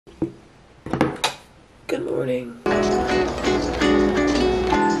Good morning.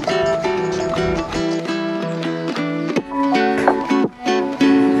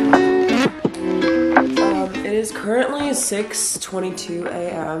 It is currently 6:22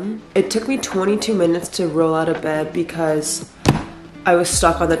 a.m. It took me 22 minutes to roll out of bed because I was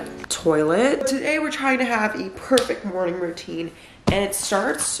stuck on the toilet. Today we're trying to have a perfect morning routine, and it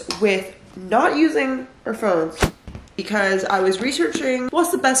starts with not using our phones. Because I was researching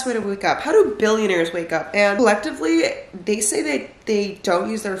what's the best way to wake up? How do billionaires wake up? And collectively, they say that they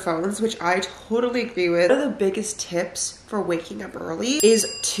don't use their phones, which I totally agree with. One of the biggest tips for waking up early is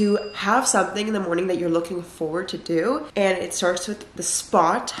to have something in the morning that you're looking forward to do. And it starts with the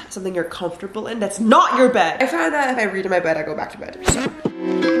spot, something you're comfortable in that's not your bed. I find that if I read in my bed, I go back to bed. So.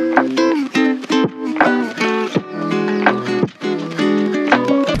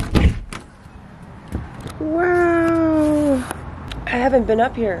 I haven't been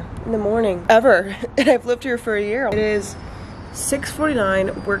up here in the morning ever, and I've lived here for a year. It is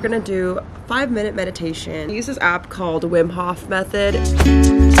 6:49. We're gonna do a 5-minute meditation. I use this app called Wim Hof Method.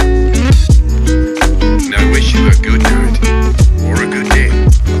 I wish you a good night or a good day.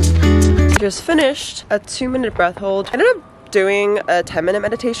 Just finished a 2-minute breath hold. I ended up doing a 10-minute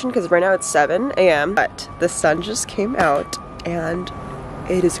meditation because right now it's 7 a.m. but the sun just came out and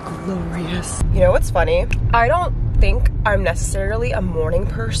it is glorious. You know what's funny? I don't think I'm necessarily a morning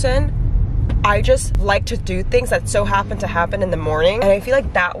person. I just like to do things that so happen to happen in the morning, and I feel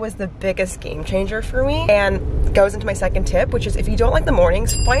like that was the biggest game changer for me. And goes into my second tip, which is if you don't like the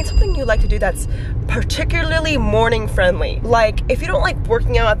mornings, find something you like to do that's particularly morning friendly. Like if you don't like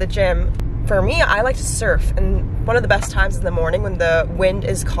working out at the gym, for me, I like to surf, and one of the best times in the morning when the wind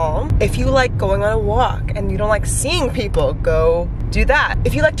is calm. If you like going on a walk and you don't like seeing people, go do that.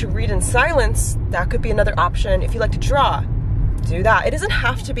 If you like to read in silence, that could be another option. If you like to draw, do that. It doesn't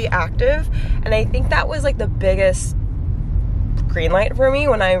have to be active, and I think that was like the biggest green light for me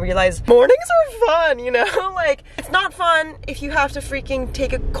when I realized mornings are fun, you know? Like, it's not fun if you have to freaking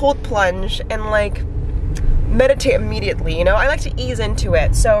take a cold plunge and like meditate immediately, you know? I like to ease into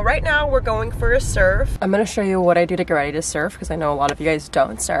it. So right now we're going for a surf. I'm gonna show you what I do to get ready to surf because I know a lot of you guys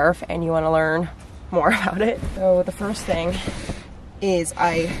don't surf and you wanna learn more about it. So the first thing is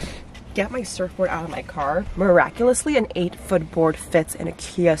I get my surfboard out of my car. Miraculously, an 8-foot board fits in a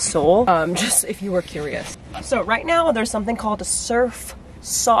Kia Soul, just if you were curious. So right now there's something called a surf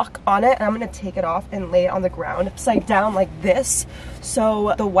sock on it, and I'm gonna take it off and lay it on the ground upside down like this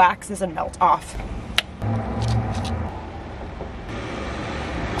so the wax doesn't melt off.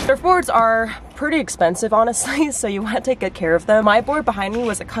 Surfboards are pretty expensive, honestly, so you want to take good care of them. My board behind me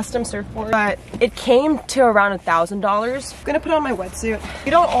was a custom surfboard, but it came to around $1,000. I'm gonna put on my wetsuit. You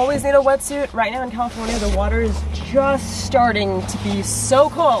don't always need a wetsuit. Right now in California, the water is just starting to be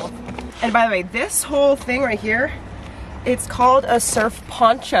so cold. And by the way, this whole thing right here, it's called a surf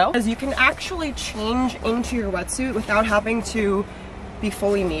poncho, because you can actually change into your wetsuit without having to be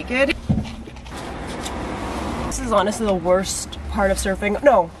fully naked. This is honestly the worst part of surfing.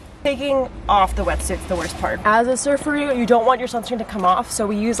 No, taking off the wetsuit's the worst part. As a surfer, you don't want your sunscreen to come off, so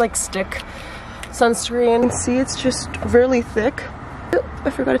we use like stick sunscreen. See, it's just really thick. I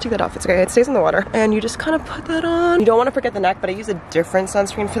forgot to take that off. It's okay, it stays in the water. And you just kind of put that on. You don't want to forget the neck, but I use a different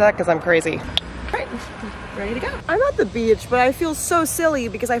sunscreen for that because I'm crazy. All right, ready to go. I'm at the beach, but I feel so silly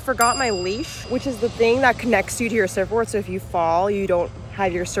because I forgot my leash, which is the thing that connects you to your surfboard, so if you fall, you don't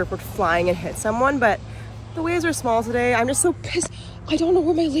have your surfboard flying and hit someone. But the waves are small today. I'm just so pissed. I don't know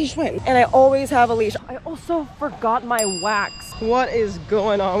where my leash went. And I always have a leash. I also forgot my wax. What is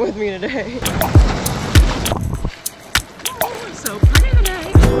going on with me today? Oh, I'm so pretty today.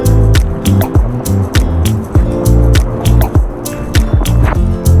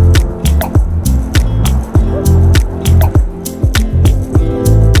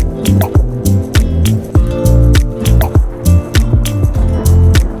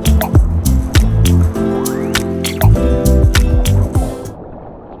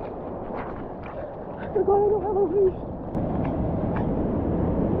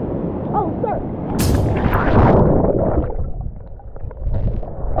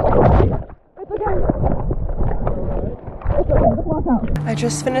 I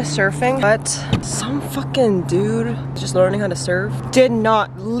just finished surfing, but some fucking dude just learning how to surf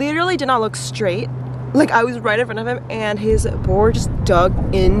literally did not look straight. Like, I was right in front of him and his board just dug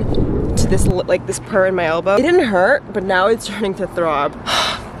in to this, like, this part in my elbow. It didn't hurt, but now it's starting to throb.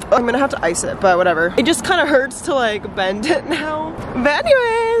 I'm gonna have to ice it, but whatever. It just kind of hurts to like bend it now. But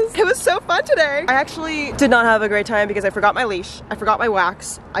anyways, it was so fun today. I actually did not have a great time because I forgot my leash, I forgot my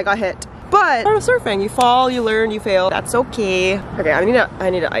wax, I got hit. But part of surfing, you fall, you learn, you fail. That's okay. Okay, I need to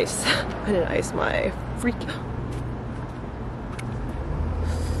ice. I need to ice my freak.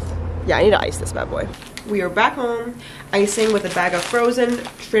 Yeah, I need to ice this bad boy. We are back home, icing with a bag of frozen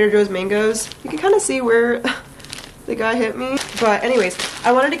Trader Joe's mangoes. You can kind of see where the guy hit me. But anyways,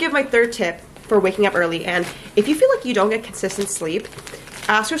 I wanted to give my third tip for waking up early. And if you feel like you don't get consistent sleep,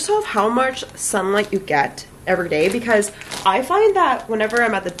 ask yourself how much sunlight you get every day, because I find that whenever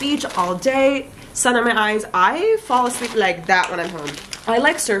I'm at the beach all day, sun in my eyes, I fall asleep like that when I'm home. I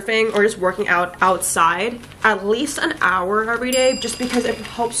like surfing or just working out outside at least an hour every day, just because it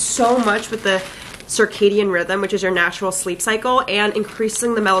helps so much with the circadian rhythm, which is your natural sleep cycle, and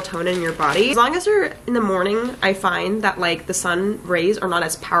increasing the melatonin in your body. As long as you're in the morning, I find that like the sun rays are not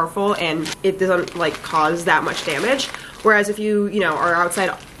as powerful and it doesn't like cause that much damage. Whereas if you know, are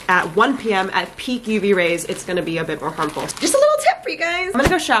outside at 1 p.m. at peak UV rays, it's gonna be a bit more harmful. Just a little tip for you guys. I'm gonna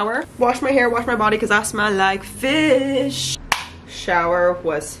go shower, wash my hair, wash my body, because I smell like fish. Shower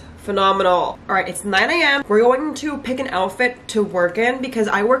was phenomenal. All right, it's 9 a.m. We're going to pick an outfit to work in because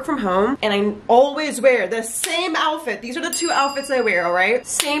I work from home and I always wear the same outfit. These are the 2 outfits I wear, all right?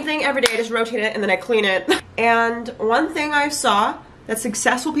 Same thing every day, I just rotate it and then I clean it. And one thing I saw that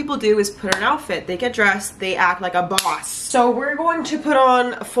successful people do is put on an outfit. They get dressed, they act like a boss. So we're going to put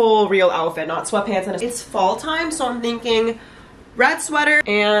on a full real outfit, not sweatpants. And it's fall time, so I'm thinking red sweater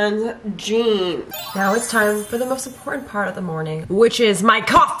and jeans. Now it's time for the most important part of the morning, which is my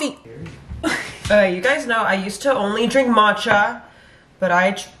coffee. You guys know I used to only drink matcha, but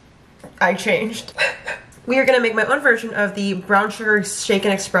I changed. We are gonna make my own version of the brown sugar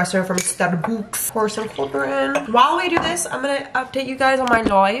shaken espresso from Starbucks. Pour some cold brew in. While we do this, I'm gonna update you guys on my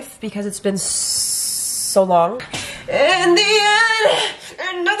life because it's been so long. In the end,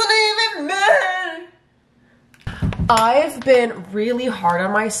 it doesn't even matter. I've been really hard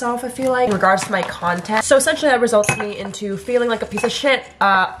on myself, I feel like, in regards to my content. So essentially that results me into feeling like a piece of shit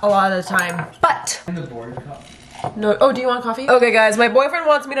a lot of the time. But In the board cup. no, oh, do you want coffee? Okay guys, my boyfriend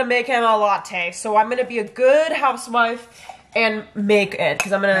wants me to make him a latte, so I'm gonna be a good housewife and make it,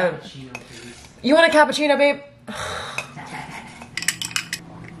 because I'm gonna... Cappuccino, please. You want a cappuccino, babe?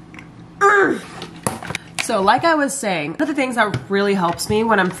 So like I was saying, one of the things that really helps me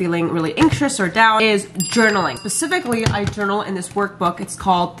when I'm feeling really anxious or down is journaling. Specifically, I journal in this workbook. It's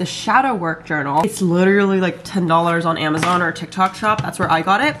called the Shadow Work Journal. It's literally like $10 on Amazon or TikTok shop. That's where I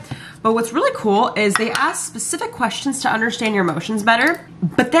got it. But what's really cool is they ask specific questions to understand your emotions better,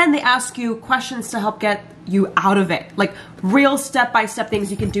 but then they ask you questions to help get you out of it. Like real step-by-step things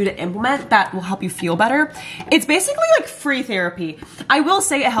you can do to implement that will help you feel better. It's basically like free therapy. I will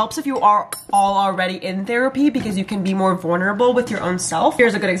say it helps if you are all already in therapy because you can be more vulnerable with your own self.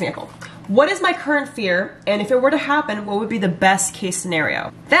 Here's a good example. What is my current fear? And if it were to happen, what would be the best case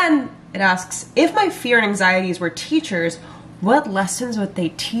scenario? Then it asks, if my fear and anxieties were teachers, what lessons would they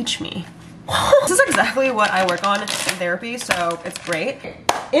teach me? This is exactly what I work on in therapy, so it's great.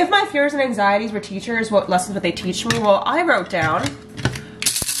 If my fears and anxieties were teachers, what lessons would they teach me? Well, I wrote down,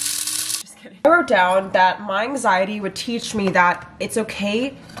 just kidding. I wrote down that my anxiety would teach me that it's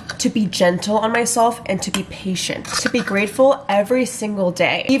okay to be gentle on myself and to be patient, to be grateful every single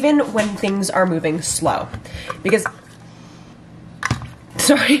day, even when things are moving slow. Because,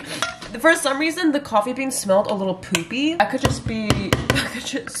 sorry. For some reason, the coffee bean smelled a little poopy. That could just be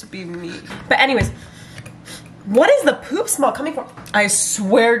me. But anyways, what is the poop smell coming from? I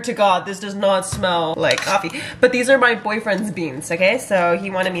swear to God, this does not smell like coffee. But these are my boyfriend's beans, okay? So he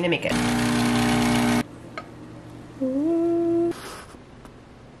wanted me to make it.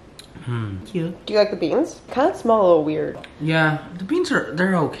 Cute. Do you like the beans? Kind of smell a little weird. Yeah, the beans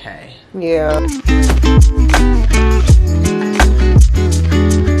they're okay. Yeah.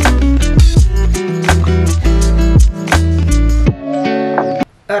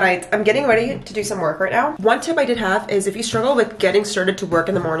 Alright, I'm getting ready to do some work right now. One tip I did have is if you struggle with getting started to work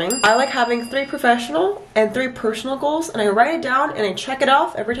in the morning, I like having 3 professional and 3 personal goals, and I write it down and I check it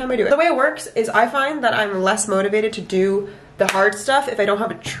off every time I do it. The way it works is I find that I'm less motivated to do the hard stuff if I don't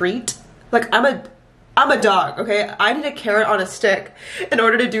have a treat. Like I'm a dog, okay? I need a carrot on a stick in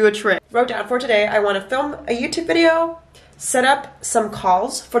order to do a trick. Wrote down for today, I want to film a YouTube video, set up some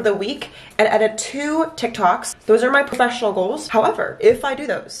calls for the week, and edit 2 TikToks. Those are my professional goals. However, if I do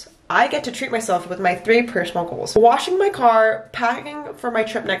those, I get to treat myself with my 3 personal goals. Washing my car, packing for my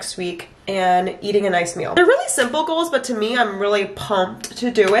trip next week, and eating a nice meal. They're really simple goals, but to me, I'm really pumped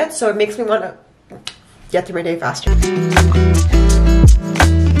to do it, so it makes me want to get through my day faster.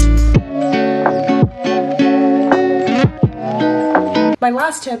 My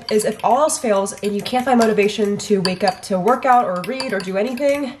last tip is if all else fails and you can't find motivation to wake up to work out or read or do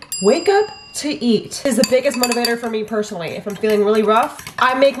anything, wake up to eat. Is the biggest motivator for me personally. If I'm feeling really rough,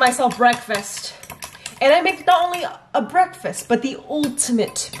 I make myself breakfast. And I make not only a breakfast, but the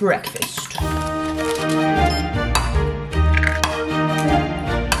ultimate breakfast.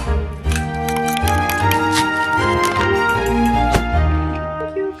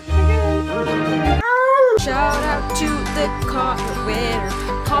 Shout out to the comment winner.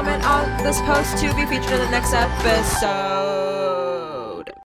 Comment on this post to be featured in the next episode.